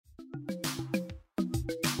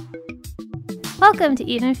Welcome to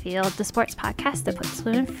Even Field, the sports podcast that puts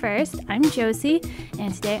women first. I'm Josie,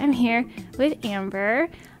 and today I'm here with Amber.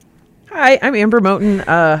 Hi, I'm Amber Moten.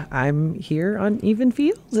 I'm here on Even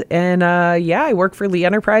Field, and I work for Lee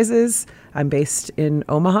Enterprises. I'm based in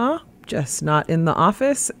Omaha, just not in the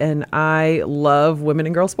office, and I love women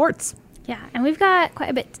and girls sports. Yeah, and we've got quite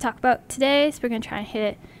a bit to talk about today, so we're going to try and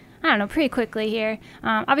hit it, pretty quickly here.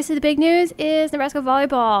 Obviously, the big news is Nebraska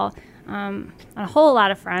volleyball on a whole lot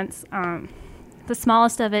of fronts. The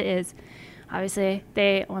smallest of it is, obviously,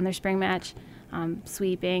 they won their spring match,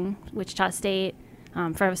 sweeping Wichita State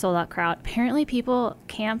for a sold-out crowd. Apparently, people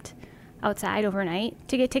camped outside overnight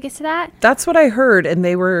to get tickets to that. That's what I heard, and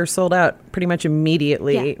they were sold out pretty much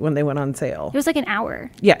immediately when they went on sale. It was like an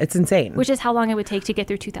hour. Yeah, it's insane. Which is how long it would take to get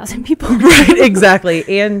through 2,000 people. Right,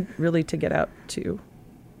 exactly. And really to get out to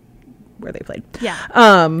where they played. Yeah.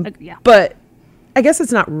 But I guess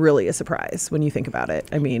it's not really a surprise when you think about it.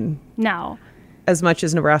 I mean, no. As much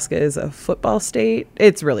as Nebraska is a football state,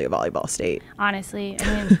 it's really a volleyball state. Honestly,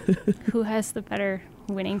 I mean, who has the better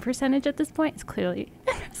winning percentage at this point? It's clearly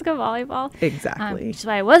Nebraska volleyball. Exactly. Which is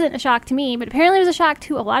why it wasn't a shock to me, but apparently it was a shock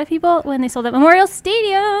to a lot of people when they sold out Memorial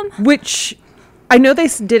Stadium. Which I know they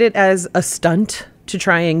did it as a stunt to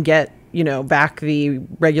try and get, back the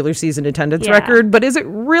regular season attendance record. But is it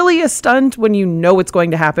really a stunt when you know it's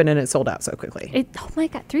going to happen and it sold out so quickly? Oh my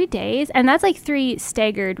God, 3 days? And that's like 3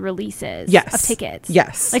 staggered releases of tickets.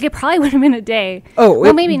 Yes. Like it probably would have been a day. Oh,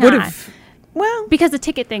 well, maybe not. Well, because the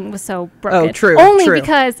ticket thing was so broken. Oh, true. Only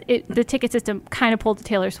because the ticket system kind of pulled to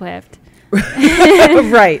Taylor Swift.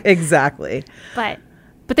 Right, exactly.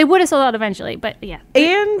 But they would have sold out eventually. But yeah.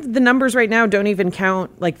 And the numbers right now don't even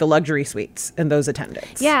count like the luxury suites and those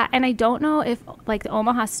attendants. Yeah, and I don't know if like the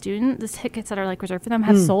Omaha student, the tickets that are like reserved for them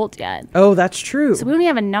have sold yet. Oh, that's true. So we don't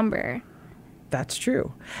even have a number. That's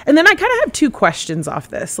true. And then I kind of have 2 questions off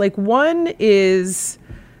this. Like one is,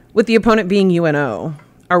 with the opponent being UNO,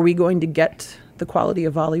 are we going to get the quality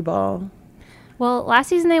of volleyball? Well, last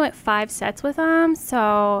season they went 5 sets with them.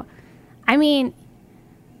 So, I mean,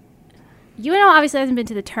 UNO obviously hasn't been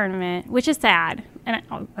to the tournament, which is sad. And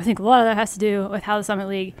I think a lot of that has to do with how the Summit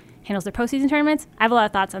League handles their postseason tournaments. I have a lot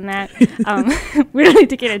of thoughts on that. We don't need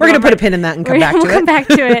to get into it. We're going to put a pin in that and come back to it. We'll come back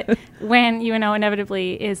to it when UNO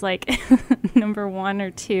inevitably is like number 1 or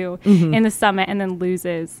 2 in the Summit and then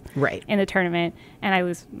loses in the tournament. And I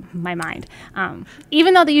lose my mind.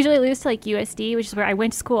 Even though they usually lose to like USD, which is where I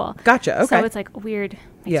went to school. Gotcha. Okay. So it's like a weird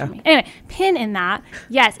mix for me. Anyway, pin in that.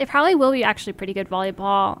 Yes, it probably will be actually pretty good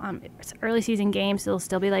volleyball. It's early season games. So it'll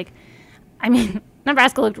still be like, I mean,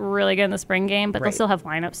 Nebraska looked really good in the spring game, but they'll still have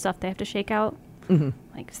lineup stuff they have to shake out.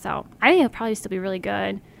 So I think it'll probably still be really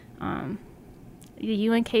good. The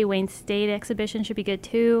UNK Wayne State exhibition should be good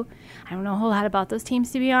too. I don't know a whole lot about those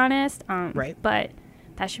teams, to be honest. But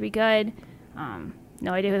that should be good.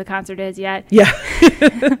 No idea who the concert is yet. Yeah.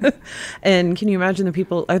 And can you imagine the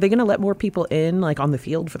people, are they going to let more people in like on the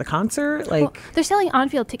field for the concert? Like, well, they're selling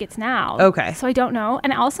on-field tickets now. Okay. So I don't know.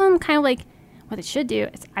 And also I'm kind of like, what they should do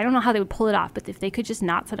is, I don't know how they would pull it off, but if they could just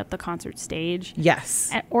not set up the concert stage. Yes.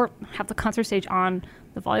 Or have the concert stage on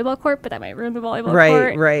the volleyball court, but that might ruin the volleyball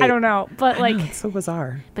court. Right. I don't know. But it's so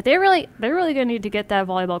bizarre. But they're really going to need to get that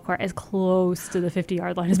volleyball court as close to the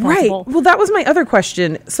 50-yard line as possible. Right. Well, that was my other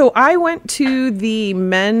question. So I went to the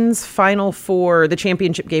men's Final Four, the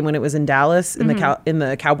championship game when it was in Dallas in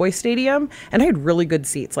the Cowboy Stadium, and I had really good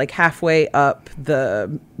seats, like halfway up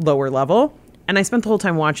the lower level. And I spent the whole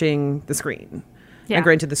time watching the screen. Yeah. And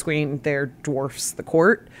granted, the screen there dwarfs the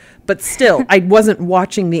court. But still, I wasn't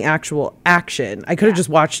watching the actual action. I could have just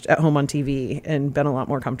watched at home on TV and been a lot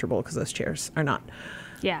more comfortable because those chairs are not.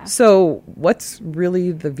 Yeah. So what's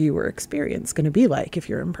really the viewer experience going to be like if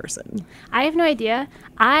you're in person? I have no idea.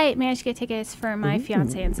 I managed to get tickets for my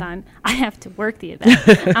fiance and son. I have to work the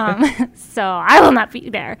event. So I will not be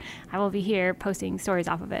there. I will be here posting stories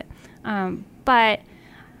off of it. But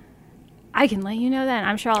I can let you know then.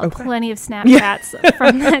 I'm sure I'll have plenty of Snapchats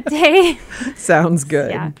from that day. Sounds good.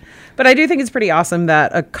 Yeah. But I do think it's pretty awesome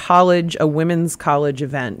that a women's college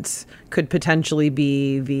event could potentially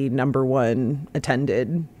be the number 1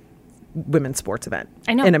 attended women's sports event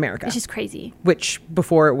in America. It's just crazy. Which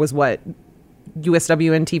before it was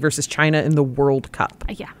USWNT versus China in the World Cup.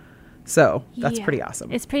 Yeah. So that's pretty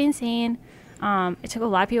awesome. It's pretty insane. It took a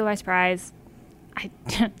lot of people by surprise.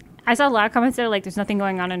 I saw a lot of comments that are like, there's nothing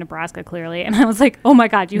going on in Nebraska, clearly. And I was like, oh my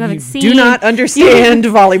God, you haven't seen. Do not understand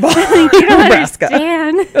volleyball. You don't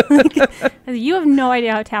understand. You have no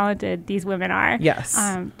idea how talented these women are. Yes.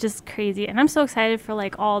 Just crazy. And I'm so excited for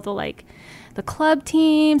like all the like the club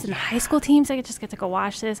teams and the high school teams. I just get to go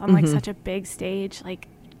watch this on like such a big stage. Like,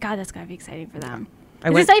 God, that's gotta be exciting for them.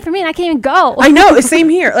 It's exciting for me, and I can't even go. I know. Same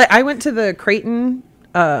here. Like, I went to the Creighton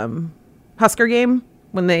Husker game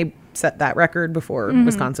when they set that record before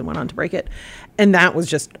Wisconsin went on to break it. And that was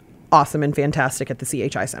just awesome and fantastic at the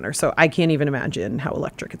CHI Center. So I can't even imagine how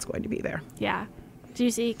electric it's going to be there. Yeah. Did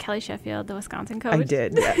you see Kelly Sheffield, the Wisconsin coach? I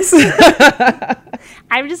did, yes.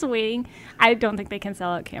 I'm just waiting. I don't think they can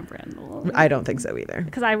sell out Camp Randall. I don't think so either.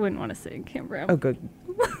 Because I wouldn't want to sit in Camp Randall. Oh,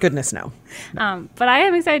 goodness, no. But I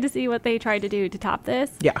am excited to see what they tried to do to top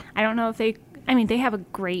this. Yeah. I don't know if they have a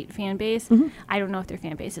great fan base. I don't know if their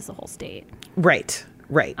fan base is the whole state. Right.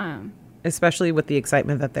 Especially with the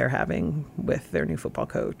excitement that they're having with their new football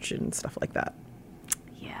coach and stuff like that.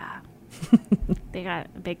 Yeah. They got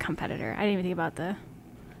a big competitor. I didn't even think about the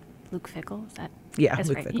Luke Fickell. Is that? Yeah,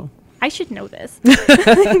 Luke right. Fickell. I should know this.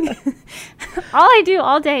 All I do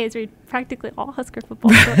all day is read practically all Husker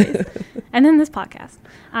football stories. And then this podcast.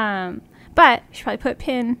 But we should probably put a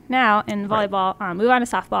pin now in volleyball. Move on to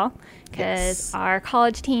softball because our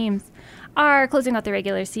college teams are closing out the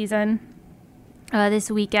regular season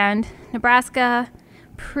this weekend. Nebraska,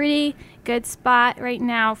 pretty good spot right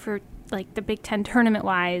now for like the Big Ten tournament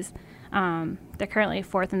wise. They're currently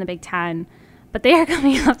 4th in the Big Ten, but they are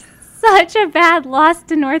coming up such a bad loss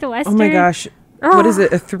to Northwestern. Oh my gosh. What is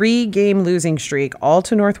it? A 3-game losing streak, all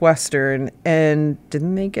to Northwestern. And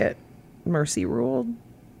didn't they get mercy ruled?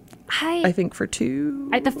 I think for 2.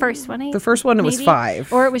 The first one. The first one, it was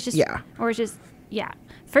 5. Or it was just. Yeah.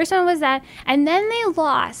 First one was that. And then they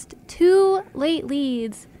lost 2 late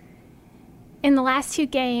leads in the last 2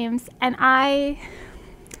 games. And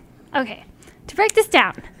okay, to break this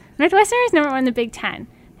down, Northwestern is number 1 in the Big Ten.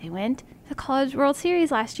 They went to the College World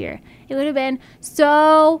Series last year. It would have been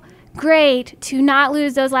so great to not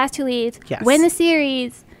lose those last 2 leads, win the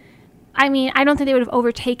series. I mean, I don't think they would have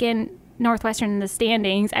overtaken Northwestern in the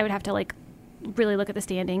standings. I would have to really look at the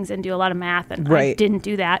standings and do a lot of math, and I didn't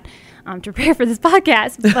do that to prepare for this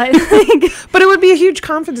podcast. But but it would be a huge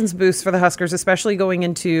confidence boost for the Huskers, especially going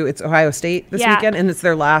into Ohio State this weekend, and it's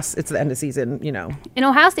the end of season, And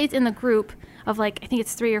Ohio State's in the group of I think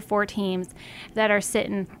it's 3 or 4 teams that are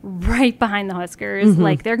sitting right behind the Huskers.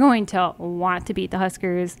 They're going to want to beat the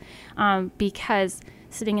Huskers because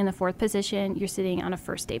sitting in the 4th position, you're sitting on a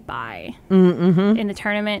first day bye in the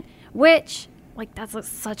tournament, which that's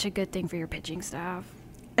such a good thing for your pitching staff.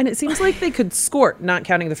 And it seems like they could score, not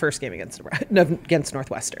counting the first game against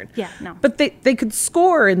Northwestern. Yeah, no. But they could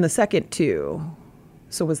score in the second too.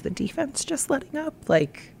 So was the defense just letting up? They're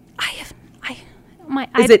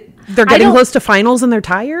getting close to finals and they're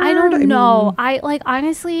tired? I don't know.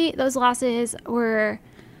 Honestly, those losses were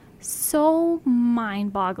so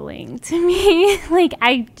mind-boggling to me.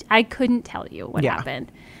 I couldn't tell you what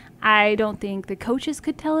happened. I don't think the coaches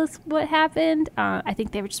could tell us what happened. I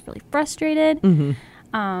think they were just really frustrated.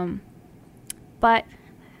 But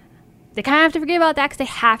they kind of have to forget about that because they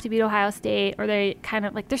have to beat Ohio State, or they kind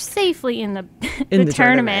of they're safely in the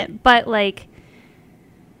tournament. But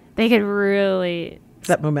they could really,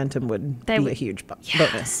 that momentum would be a huge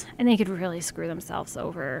bonus, and they could really screw themselves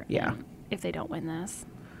over. If they don't win this.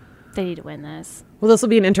 They need to win this. Well, this will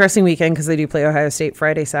be an interesting weekend because they do play Ohio State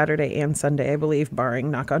Friday, Saturday, and Sunday, I believe,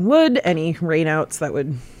 barring, knock on wood, any rainouts that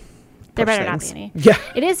would There better not be any. Yeah.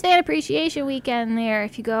 It is Fan Appreciation Weekend there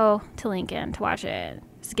if you go to Lincoln to watch it.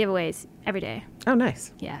 It's giveaways every day. Oh,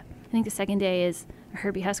 nice. Yeah. I think the second day is a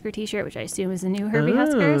Herbie Husker t-shirt, which I assume is the new Herbie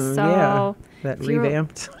Huskers. So that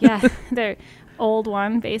revamped. The old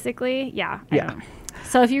one, basically. Yeah.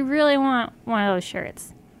 So if you really want one of those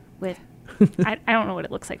shirts with... I don't know what it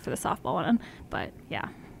looks like for the softball one, but yeah,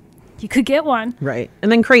 you could get one. Right.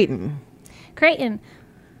 And then Creighton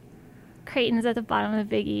is at the bottom of the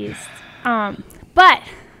Big East. First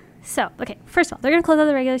of all, they're going to close out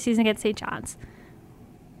the regular season against St. John's.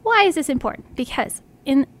 Why is this important? Because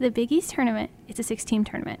in the Big East tournament, it's a 6-team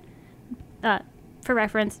tournament. For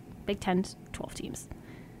reference, Big Ten's 12 teams.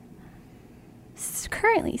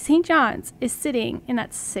 Currently, St. John's is sitting in that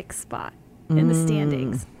 6th spot in the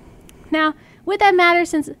standings. Now, would that matter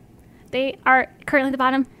since they are currently at the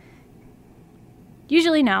bottom?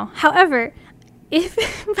 Usually no. However, if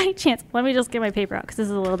by chance, let me just get my paper out because this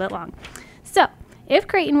is a little bit long. So, if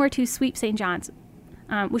Creighton were to sweep St. John's,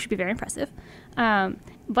 which would be very impressive,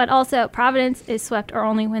 but also Providence is swept or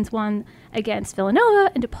only wins 1 against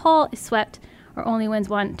Villanova, and DePaul is swept or only wins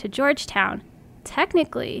 1 to Georgetown,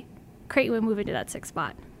 technically, Creighton would move into that 6th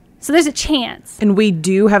spot. So there's a chance. And we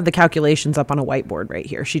do have the calculations up on a whiteboard right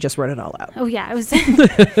here. She just wrote it all out. Oh, yeah.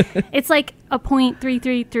 It's like a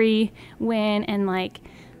 .333 win, and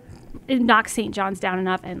it knocks St. John's down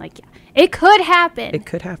enough, and it could happen. It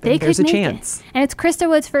could happen. There's a chance. And it's Krista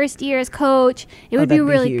Wood's first year as coach. It would be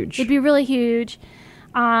really huge. It'd be really huge.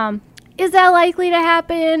 Is that likely to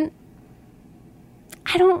happen?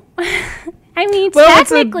 I don't. I mean,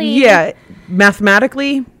 technically,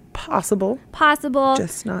 mathematically possible,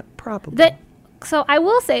 just not probable. So I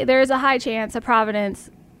will say there is a high chance that Providence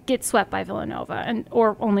gets swept by Villanova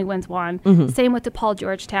or only wins one. Mm-hmm. Same with DePaul,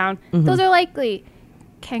 Georgetown. Mm-hmm. Those are likely.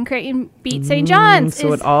 Can Creighton beat St. John's?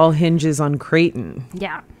 So it all hinges on Creighton.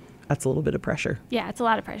 Yeah. That's a little bit of pressure. Yeah, it's a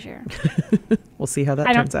lot of pressure. We'll see how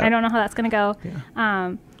that turns out. I don't know how that's going to go.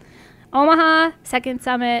 Yeah. Omaha, Second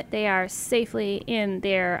Summit, they are safely in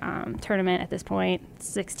their tournament at this point.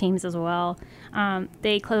 6 teams as well.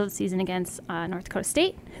 They closed the season against North Dakota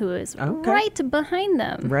State, who is right behind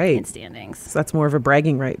them in standings. So that's more of a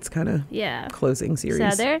bragging rights kind of closing series.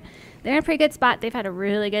 So they're in a pretty good spot. They've had a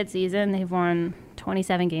really good season. They've won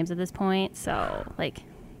 27 games at this point. So,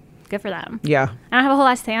 good for them. Yeah. I don't have a whole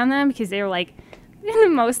lot to say on them because they were, in the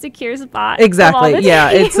most secure spot. Exactly.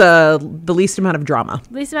 Yeah. It's the least amount of drama.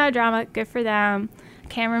 Good for them.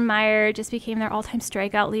 Cameron Meyer just became their all-time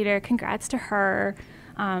strikeout leader. Congrats to her.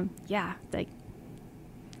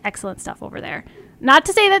 Excellent stuff over there. Not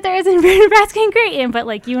to say that there isn't for Nebraska and Creighton,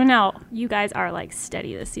 but you guys are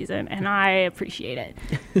steady this season, and I appreciate it.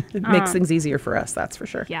 It makes things easier for us, that's for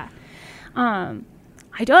sure. Yeah.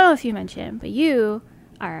 I don't know if you mentioned, but you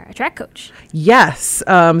are a track coach. Yes.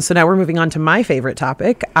 So now we're moving on to my favorite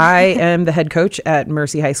topic. I am the head coach at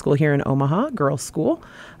Mercy High School here in Omaha, girls' school.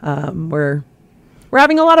 We're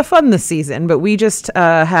having a lot of fun this season, but we just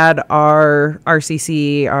had our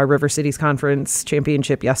RCC, our River Cities Conference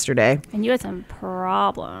championship yesterday. And you had some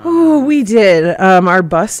problems. Oh, we did. Our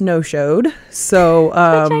bus no-showed. So, which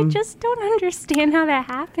I just don't understand how that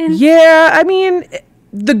happened. Yeah, I mean,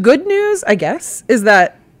 the good news, I guess, is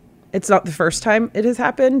that it's not the first time it has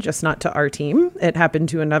happened, just not to our team. It happened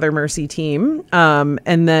to another Mercy team.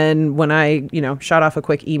 And then when I, shot off a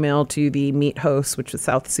quick email to the meet host, which was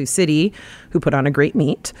South Sioux City, who put on a great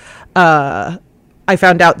meet, I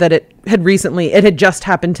found out that it had just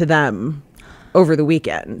happened to them over the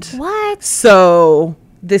weekend. What? So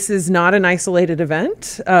this is not an isolated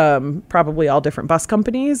event. Probably all different bus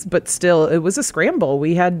companies, but still, it was a scramble.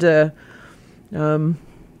 We had to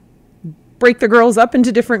break the girls up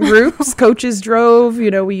into different groups. Coaches drove,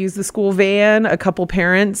 we used the school van. A couple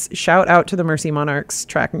parents, shout out to the Mercy Monarchs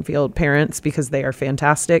track and field parents because they are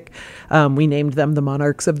fantastic. We named them the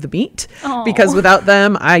Monarchs of the Meet because without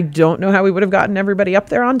them, I don't know how we would have gotten everybody up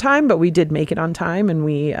there on time, but we did make it on time and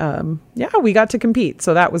we got to compete.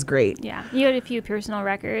 So that was great. Yeah. You had a few personal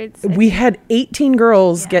records. We had 18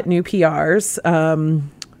 girls get new PRs.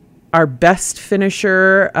 Our best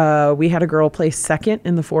finisher, we had a girl place second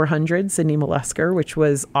in the 400, Sydney Moleskar, which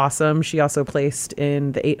was awesome. She also placed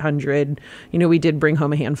in the 800. We did bring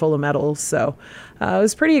home a handful of medals, so it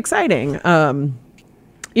was pretty exciting. And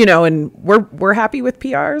we're happy with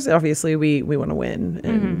PRs. Obviously, we want to win.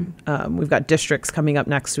 And we've got districts coming up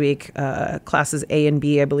next week. Classes A and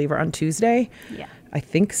B, I believe, are on Tuesday. Yeah. I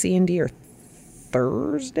think C and D are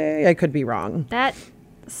Thursday. I could be wrong. That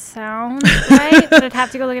sounds right, but I'd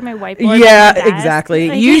have to go look at my whiteboard. Yeah,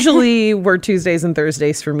 exactly. Usually we're Tuesdays and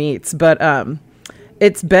Thursdays for meets, but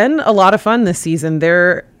it's been a lot of fun this season.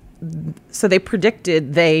 So they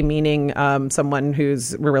predicted, meaning someone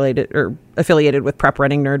who's related or affiliated with Prep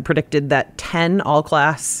Running Nerd, predicted that 10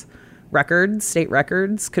 all-class records, state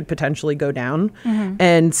records, could potentially go down.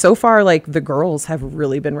 And so far, the girls have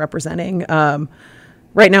really been representing.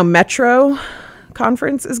 Right now, Metro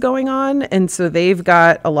Conference is going on, and so they've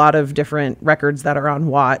got a lot of different records that are on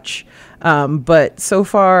watch. But so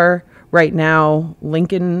far, right now,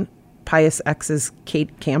 Lincoln Pius X's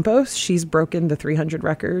Kate Campos, she's broken the 300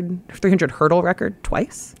 hurdle record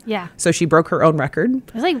twice. Yeah. So she broke her own record.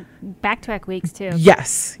 It was back-to-back weeks too.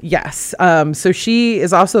 Yes. So she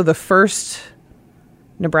is also the first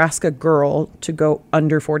Nebraska girl to go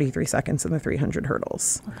under 43 seconds in the 300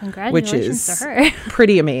 hurdles. Well, congratulations to her.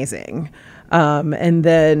 Pretty amazing. And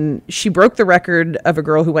then she broke the record of a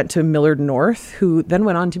girl who went to Millard North, who then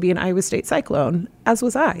went on to be an Iowa State Cyclone, as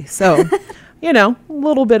was I. So, a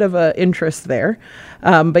little bit of a interest there.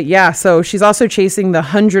 But yeah, so she's also chasing the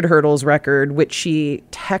 100 hurdles record, which she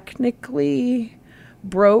technically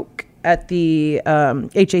broke at the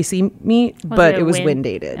HAC meet, but it was wind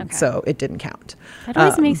dated, so it didn't count. That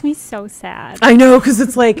always makes me so sad. I know, because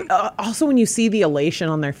it's also when you see the elation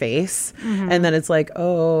on their face, and then it's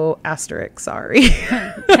oh, asterisk, sorry.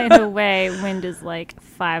 By the way, wind is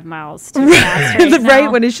 5 miles too fast right now.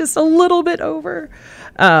 Right, when it's just a little bit over.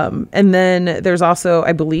 And then there's also,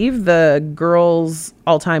 I believe, the girls'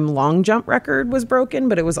 all-time long jump record was broken,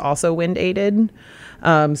 but it was also wind aided.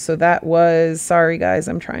 So that was, sorry guys,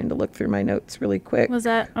 I'm trying to look through my notes really quick. Was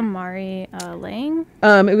that Amari Lang?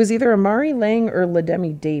 It was either Amari Lang or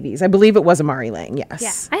Lademi Davies. I believe it was Amari Lang, yes.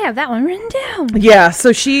 Yeah, I have that one written down. Yeah,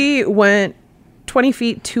 so she went 20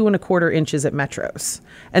 feet, 2¼ inches at Metros.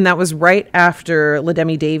 And that was right after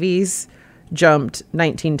Lademi Davies jumped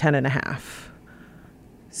 19:10.5.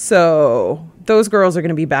 So those girls are going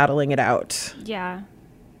to be battling it out. Yeah.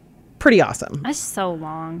 Pretty awesome. That's so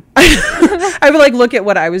long. I would like look at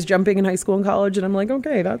what I was jumping in high school and college, and I'm like,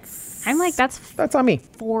 okay, that's on me.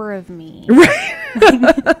 4 of me.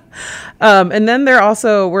 Right. And then there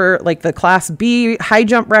also were like the Class B high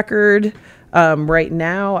jump record. Right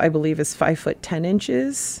now, I believe is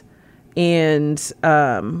 5'10".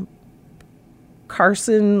 And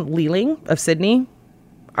Carson Leeling of Sydney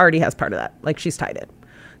already has part of that. Like, she's tied it.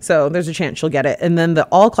 So there's a chance she'll get it. And then the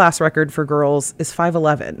all-class record for girls is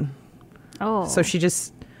 5'11". Oh. So she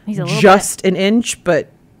just bit. an inch, but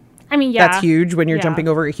I mean, yeah. That's huge when you're jumping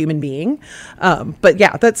over a human being. But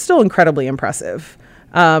yeah, that's still incredibly impressive.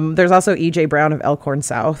 There's also EJ Brown of Elkhorn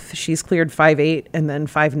South. She's cleared 5'8" and then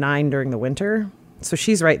 5'9" during the winter. So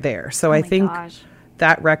she's right there. So I think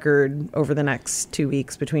that record over the next 2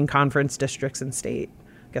 weeks between conference, districts, and state,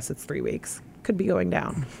 I guess it's 3 weeks, could be going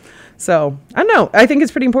down. So I don't know. I think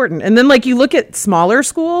it's pretty important. And then like you look at smaller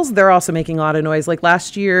schools, they're also making a lot of noise. Like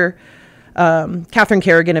last year, Catherine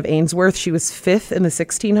Kerrigan of Ainsworth, she was 5th in the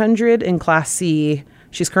 1600 in Class C.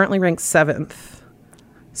 She's currently ranked 7th.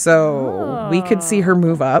 So we could see her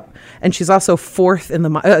move up. And she's also 4th in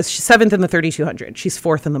the she's 7th in the 3200. She's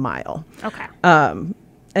 4th in the mile. Okay. And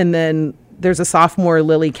then there's a sophomore,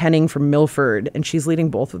 Lily Kenning from Milford, and she's leading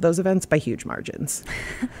both of those events by huge margins.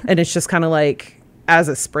 And it's just kind of like, as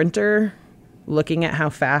a sprinter, looking at how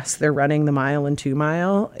fast they're running the mile and 2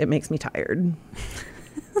 mile, it makes me tired.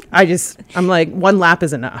 I'm like, 1 lap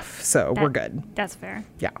is enough. So we're good. That's fair.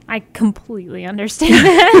 Yeah. I completely understand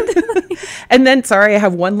that. And then, sorry, I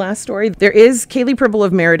have one last story. There is Kaylee Pribble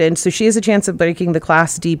of Meriden. So she has a chance of breaking the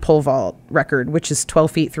Class D pole vault record, which is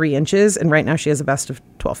 12 feet 3 inches. And right now she has a best of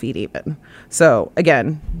 12 feet even. So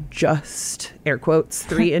again, just air quotes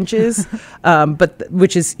 3 inches, but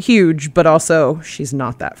which is huge, but also she's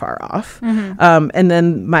not that far off. Mm-hmm. And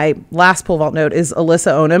then my last pole vault note is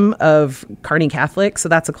Alyssa Onum of Kearney Catholic. So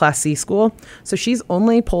that's a Class C school. So she's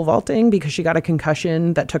only pole vaulting because she got a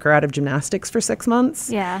concussion that took her out of gymnastics for 6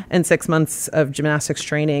 months. Yeah. And 6 months of gymnastics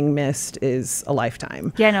training missed is a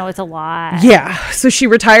lifetime. Yeah, no, it's a lot. Yeah. So she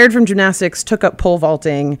retired from gymnastics, took up pole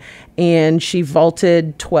vaulting, and she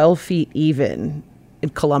vaulted 12 feet even in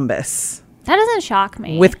Columbus. That doesn't shock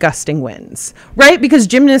me. With gusting winds. Right? Because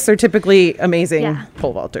gymnasts are typically amazing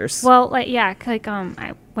pole vaulters. Well, like, yeah, like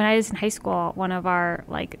when I was in high school, one of our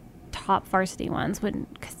like top varsity ones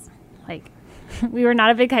cause, like we were not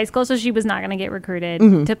a big high school, so she was not going to get recruited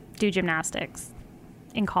to do gymnastics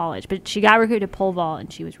in college, but she got recruited pole vault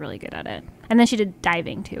and she was really good at it. And then she did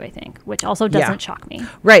diving too, I think, which also doesn't shock me.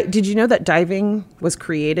 Right. Did you know that diving was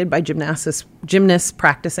created by gymnasts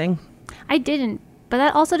practicing? I didn't, but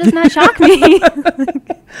that also does not shock me.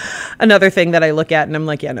 Another thing that I look at and I'm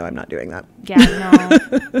like, yeah, no, I'm not doing that. Yeah,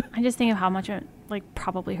 no. I just think of how much it like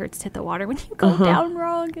probably hurts to hit the water when you go down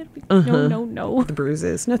wrong. No. The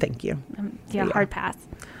bruises. No, thank you. Hard pass.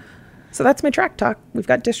 So that's my track talk. We've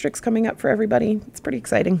got districts coming up for everybody. It's pretty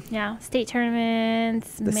exciting. Yeah. State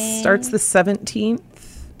tournaments. This starts the 17th.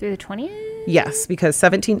 Through the 20th? Yes, because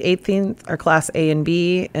 17th, 18th are Class A and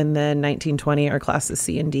B, and then 19, 20 are Classes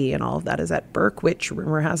C and D, and all of that is at Burke, which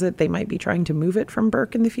rumor has it they might be trying to move it from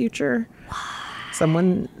Burke in the future.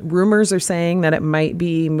 What? Rumors are saying that it might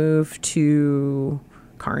be moved to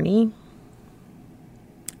Kearney.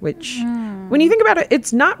 Which, when you think about it,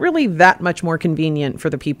 it's not really that much more convenient for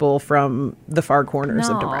the people from the far corners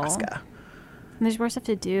of Nebraska. And there's more stuff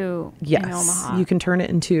to do in Omaha. You can turn it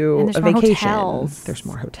into a vacation. There's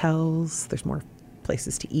more hotels. There's more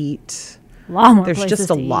places to eat. A lot more There's just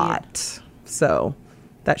a lot. So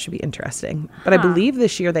that should be interesting. But I believe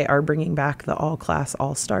this year they are bringing back the all-class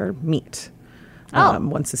all-star meet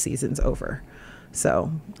once the season's over.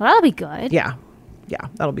 So that'll be good. Yeah,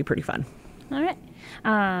 that'll be pretty fun. All right.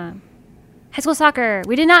 High school soccer.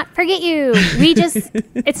 We did not forget you. We just,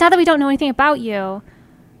 it's not that we don't know anything about you.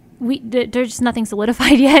 There's just nothing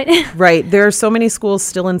solidified yet. Right. There are so many schools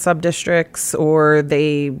still in sub-districts, or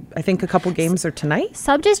I think a couple games are tonight.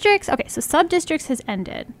 Sub-districts? Okay, so sub-districts has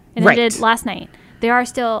ended. It ended last night. There are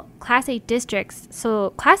still Class A districts.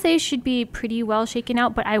 So Class A should be pretty well shaken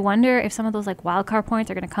out, but I wonder if some of those like wildcard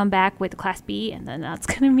points are going to come back with Class B, and then that's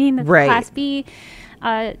going to mean that the Class B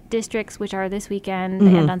districts, which are this weekend,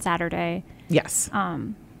 they end on Saturday. Yes.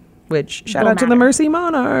 which shout out to the Mercy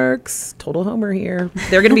Monarchs. Total homer here.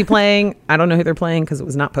 They're going to be playing. I don't know who they're playing because it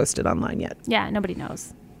was not posted online yet. Yeah, nobody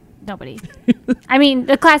knows. Nobody. I mean,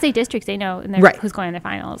 the Class A districts, they know and who's going to the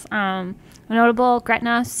finals. Notable,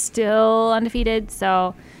 Gretna, still undefeated.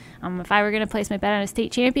 So if I were going to place my bet on a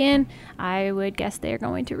state champion, I would guess they're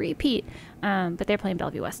going to repeat. But they're playing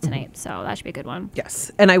Bellevue West tonight, so that should be a good one.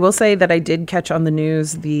 Yes. And I will say that I did catch on the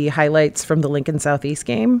news the highlights from the Lincoln Southeast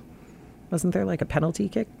game. Wasn't there like a penalty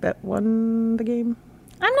kick that won the game?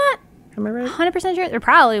 Am I right? 100% sure. There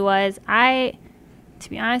probably was. To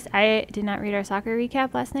be honest, I did not read our soccer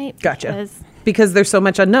recap last night. Gotcha. Because there's so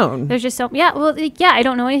much unknown. There's just I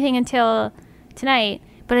don't know anything until tonight,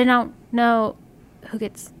 but I don't know who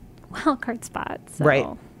gets wild card spots. So. Right.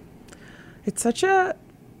 It's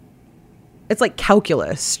like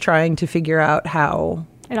calculus, trying to figure out how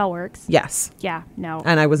it all works. Yes. Yeah, no.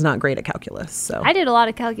 And I was not great at calculus, so. I did a lot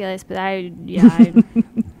of calculus, but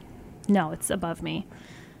no, it's above me.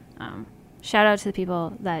 Shout out to the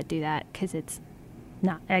people that do that, because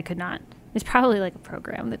I could not. It's probably like a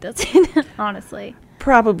program that does it, honestly.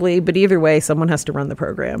 Probably, but either way, someone has to run the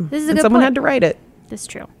program. This is a good someone point. had to write it. That's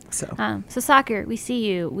true. So soccer, we see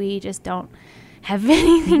you. We just don't have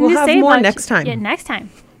anything to say. We'll have more next time. Yeah, next time.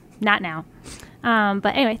 Not now.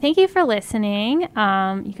 But anyway, thank you for listening.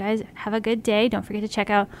 You guys have a good day. Don't forget to check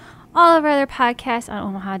out all of our other podcasts on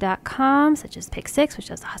omaha.com, such as Pick Six, which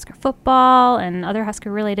does the Husker football and other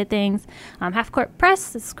Husker-related things. Half Court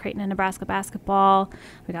Press, this is Creighton and Nebraska basketball.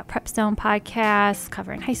 We got Prep Zone podcasts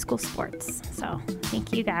covering high school sports. So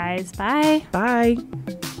thank you guys. Bye. Bye.